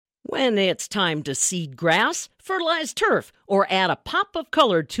When it's time to seed grass, fertilize turf, or add a pop of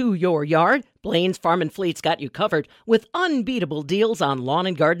color to your yard, Blaine's Farm and Fleet's got you covered with unbeatable deals on lawn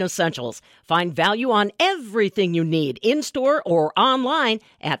and garden essentials. Find value on everything you need in-store or online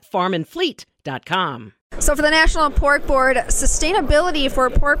at farmandfleet.com. So for the National Pork Board, sustainability for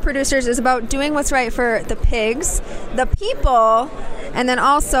pork producers is about doing what's right for the pigs, the people, and then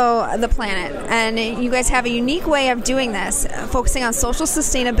also the planet. And you guys have a unique way of doing this, focusing on social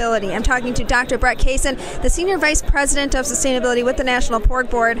sustainability. I'm talking to Dr. Brett Kaysen, the Senior Vice President of Sustainability with the National Pork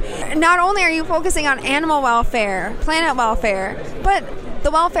Board. Not only are you focusing on animal welfare, planet welfare, but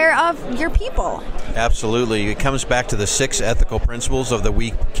the welfare of your people. Absolutely. It comes back to the 6 ethical principles of the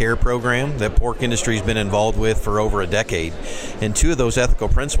We Care program that pork industry has been involved with for over a decade. And 2 of those ethical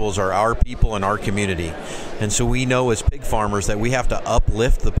principles are our people and our community. And so we know as pig farmers that we have to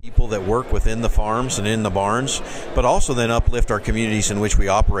uplift the people that work within the farms and in the barns, but also then uplift our communities in which we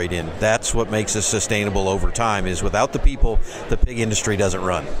operate in. That's what makes us sustainable over time, is without the people, the pig industry doesn't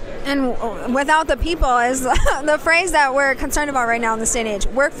run. And without the people is the phrase that we're concerned about right now in this day and age.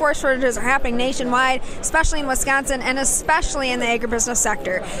 Workforce shortages are happening nationwide, especially in Wisconsin and especially in the agribusiness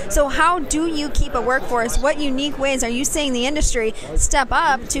sector. So how do you keep a workforce? What unique ways are you seeing the industry step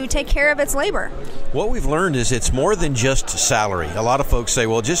up to take care of its labor? What we've learned is it's more than just salary. A lot of folks say,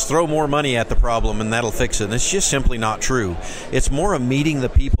 well, just throw more money at the problem and that'll fix it. And it's just simply not true. It's more of meeting the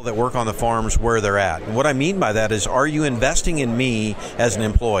people that work on the farms where they're at. And what I mean by that is, are you investing in me as an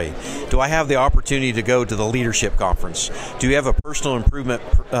employee? Do I have the opportunity to go to the leadership conference? Do you have a personal improvement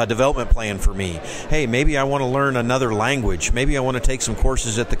development plan for me? Hey, maybe I want to learn another language. Maybe I want to take some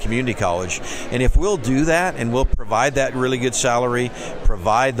courses at the community college. And if we'll do that and we'll provide that really good salary,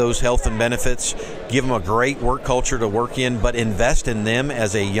 provide those health and benefits, give them a great work culture to work in, but invest in them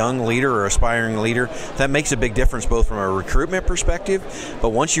as a young leader or aspiring leader, that makes a big difference both from a recruitment perspective, but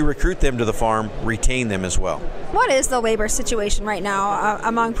once you recruit them to the farm, retain them as well. What is the labor situation right now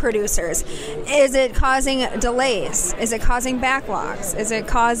among producers? Is it causing delays? Is it causing backlogs? Is it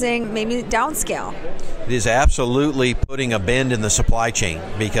causing maybe downscale? It is absolutely putting a bend in the supply chain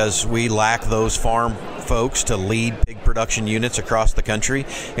because we lack those farm folks to lead pig production units across the country,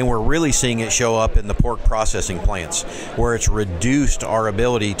 and we're really seeing it show up in the pork processing plants where it's reduced our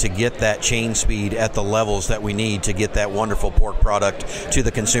ability to get that chain speed at the levels that we need to get that wonderful pork product to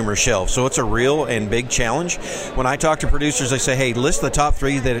the consumer shelf. So it's a real and big challenge. When I talk to producers, I say, hey, list the top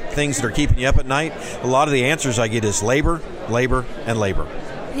 3 things that are keeping you up at night. A lot of the answers I get is labor, labor, and labor.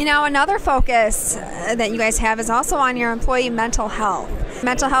 You know, another focus that you guys have is also on your employee mental health.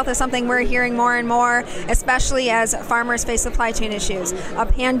 Mental health is something we're hearing more and more, especially as farmers face supply chain issues, a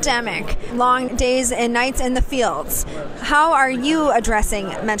pandemic, long days and nights in the fields. How are you addressing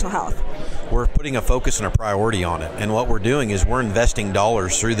mental health? We're putting a focus and a priority on it. And what we're doing is we're investing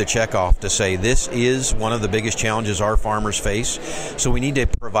dollars through the checkoff to say this is one of the biggest challenges our farmers face. So we need to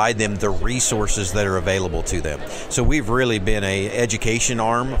provide them the resources that are available to them. So we've really been an education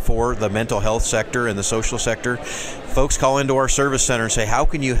arm for the mental health sector and the social sector. Folks call into our service center and say, how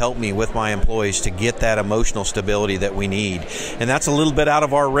can you help me with my employees to get that emotional stability that we need? And that's a little bit out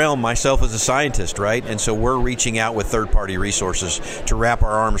of our realm, myself as a scientist, right? And so we're reaching out with third-party resources to wrap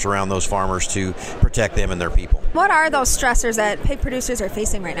our arms around those farmers to protect them and their people. What are those stressors that pig producers are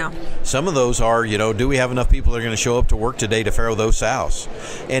facing right now? Some of those are, do we have enough people that are going to show up to work today to farrow those sows?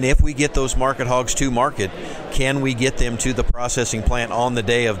 And if we get those market hogs to market, can we get them to the processing plant on the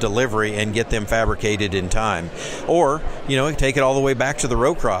day of delivery and get them fabricated in time? Or, take it all the way back to the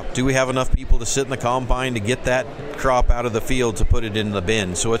row crop. Do we have enough people to sit in the combine to get that crop out of the field to put it in the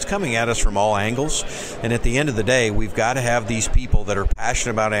bin? So it's coming at us from all angles. And at the end of the day, we've got to have these people that are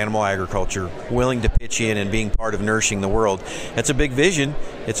passionate about animal agriculture, willing to pitch in and being part of nourishing the world. It's a big vision.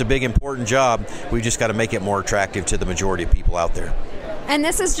 It's a big, important job. We've just got to make it more attractive to the majority of people out there. And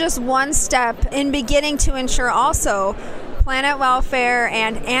this is just one step in beginning to ensure also planet welfare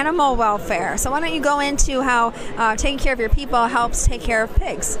and animal welfare. So why don't you go into how taking care of your people helps take care of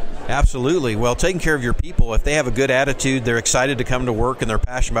pigs? Absolutely. Well, taking care of your people, if they have a good attitude, they're excited to come to work, and they're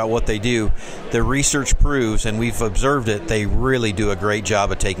passionate about what they do, the research proves, and we've observed it, they really do a great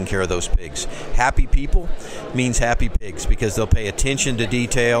job of taking care of those pigs. Happy people means happy pigs because they'll pay attention to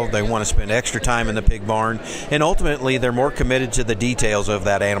detail, they want to spend extra time in the pig barn, and ultimately they're more committed to the details of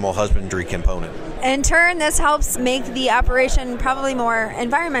that animal husbandry component. In turn, this helps make the operation operation probably more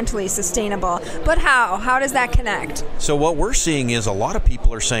environmentally sustainable. But how? How does that connect? So what we're seeing is a lot of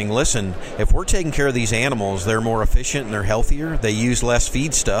people are saying, listen, if we're taking care of these animals, they're more efficient and they're healthier, they use less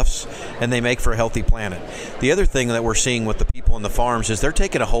feedstuffs, and they make for a healthy planet. The other thing that we're seeing with the people in the farms is they're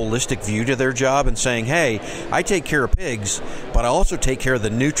taking a holistic view to their job and saying, hey, I take care of pigs, but I also take care of the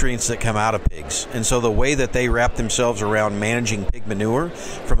nutrients that come out of pigs. And so the way that they wrap themselves around managing pig manure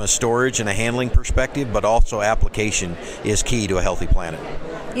from a storage and a handling perspective, but also application, is key to a healthy planet.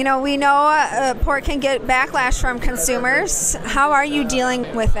 You know, we know pork can get backlash from consumers. How are you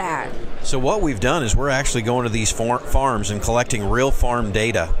dealing with that? So what we've done is we're actually going to these farms and collecting real farm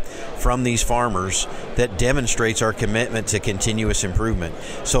data from these farmers that demonstrates our commitment to continuous improvement.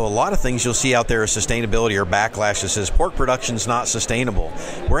 So a lot of things you'll see out there as sustainability or backlash that says pork production's not sustainable.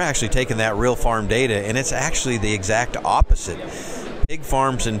 We're actually taking that real farm data, and it's actually the exact opposite. Pig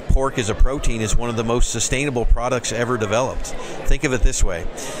farms and pork as a protein is one of the most sustainable products ever developed. Think of it this way.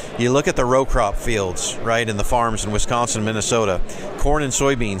 You look at the row crop fields, right, in the farms in Wisconsin and Minnesota. Corn and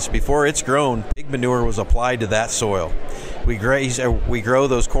soybeans, before it's grown, pig manure was applied to that soil. We grow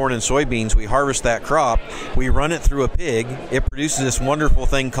those corn and soybeans, we harvest that crop, we run it through a pig, it produces this wonderful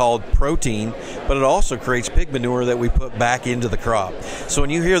thing called protein, but it also creates pig manure that we put back into the crop. So when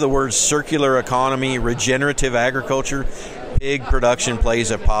you hear the words circular economy, regenerative agriculture, pig production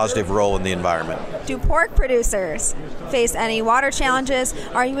plays a positive role in the environment. Do pork producers face any water challenges?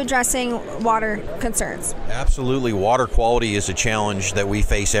 Are you addressing water concerns? Absolutely. Water quality is a challenge that we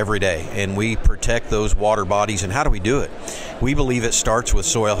face every day, and we protect those water bodies. And how do we do it? We believe it starts with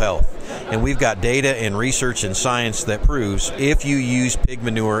soil health. And we've got data and research and science that proves if you use pig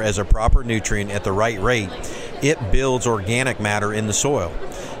manure as a proper nutrient at the right rate, it builds organic matter in the soil.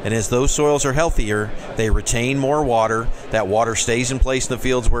 And as those soils are healthier, they retain more water. That water stays in place in the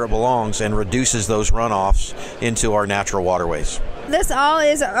fields where it belongs and reduces those runoffs into our natural waterways. This all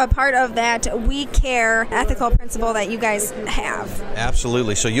is a part of that We Care ethical principle that you guys have.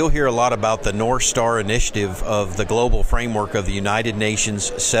 Absolutely. So you'll hear a lot about the North Star initiative of the global framework of the United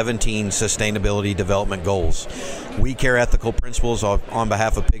Nations 17 Sustainability Development Goals. We Care ethical principles on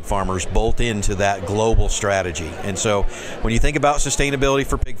behalf of pig farmers bolt into that global strategy. And so when you think about sustainability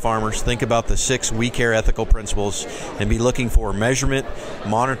for pig farmers, think about the 6 We Care ethical principles and be looking for measurement,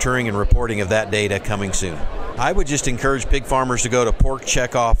 monitoring, and reporting of that data coming soon. I would just encourage pig farmers to go to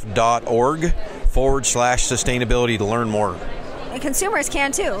porkcheckoff.org/sustainability to learn more. And consumers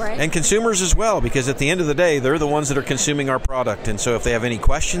can too, right? And consumers as well, because at the end of the day, they're the ones that are consuming our product. And so if they have any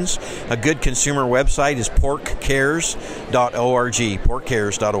questions, a good consumer website is porkcares.org,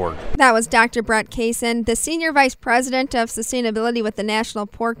 porkcares.org. That was Dr. Brett Kaysen, the Senior Vice President of Sustainability with the National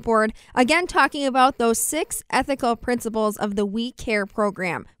Pork Board, again talking about those 6 ethical principles of the We Care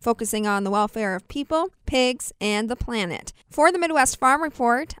program, focusing on the welfare of people, pigs, and the planet. For the Midwest Farm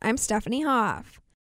Report, I'm Stephanie Hoff.